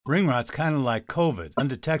Ring rot's kind of like COVID,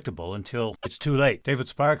 undetectable until it's too late. David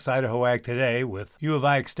Sparks, Idaho Ag Today, with U of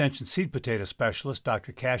I Extension seed potato specialist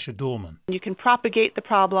Dr. Kasia Duhlman. You can propagate the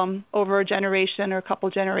problem over a generation or a couple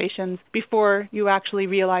generations before you actually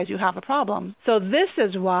realize you have a problem. So this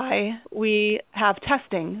is why we have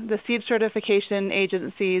testing. The seed certification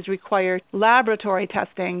agencies require laboratory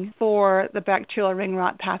testing for the bacterial ring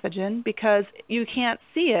rot pathogen because you can't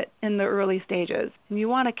see it in the early stages. And you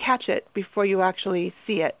want to catch it before you actually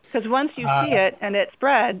see it. Because once you see it and it's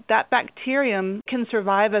spread, that bacterium can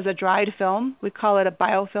survive as a dried film. We call it a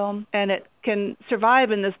biofilm, and it can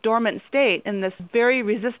survive in this dormant state, in this very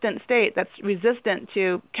resistant state that's resistant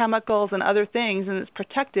to chemicals and other things, and it's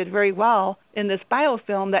protected very well in this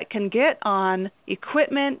biofilm that can get on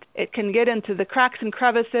equipment. It can get into the cracks and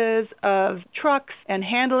crevices of trucks and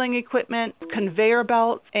handling equipment, conveyor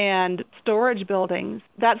belts, and storage buildings.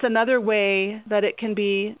 That's another way that it can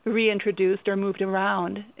be reintroduced or moved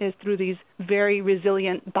around, is through these very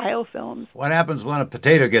resilient biofilms. What happens when a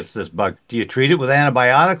potato gets this bug? Do you treat it with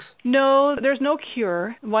antibiotics? No, there's no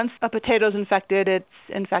cure. Once a potato's infected, it's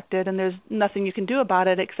infected, and there's nothing you can do about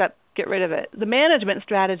it except get rid of it. The management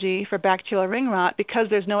strategy for bacterial ring rot, because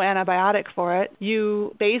there's no antibiotic for it,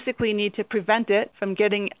 you basically need to prevent it from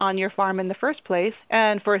getting on your farm in the first place.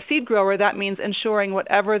 And for a seed grower, that means ensuring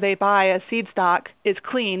whatever they buy as seed stock is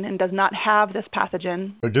clean and does not have this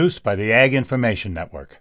pathogen. Produced by the Ag Information Network.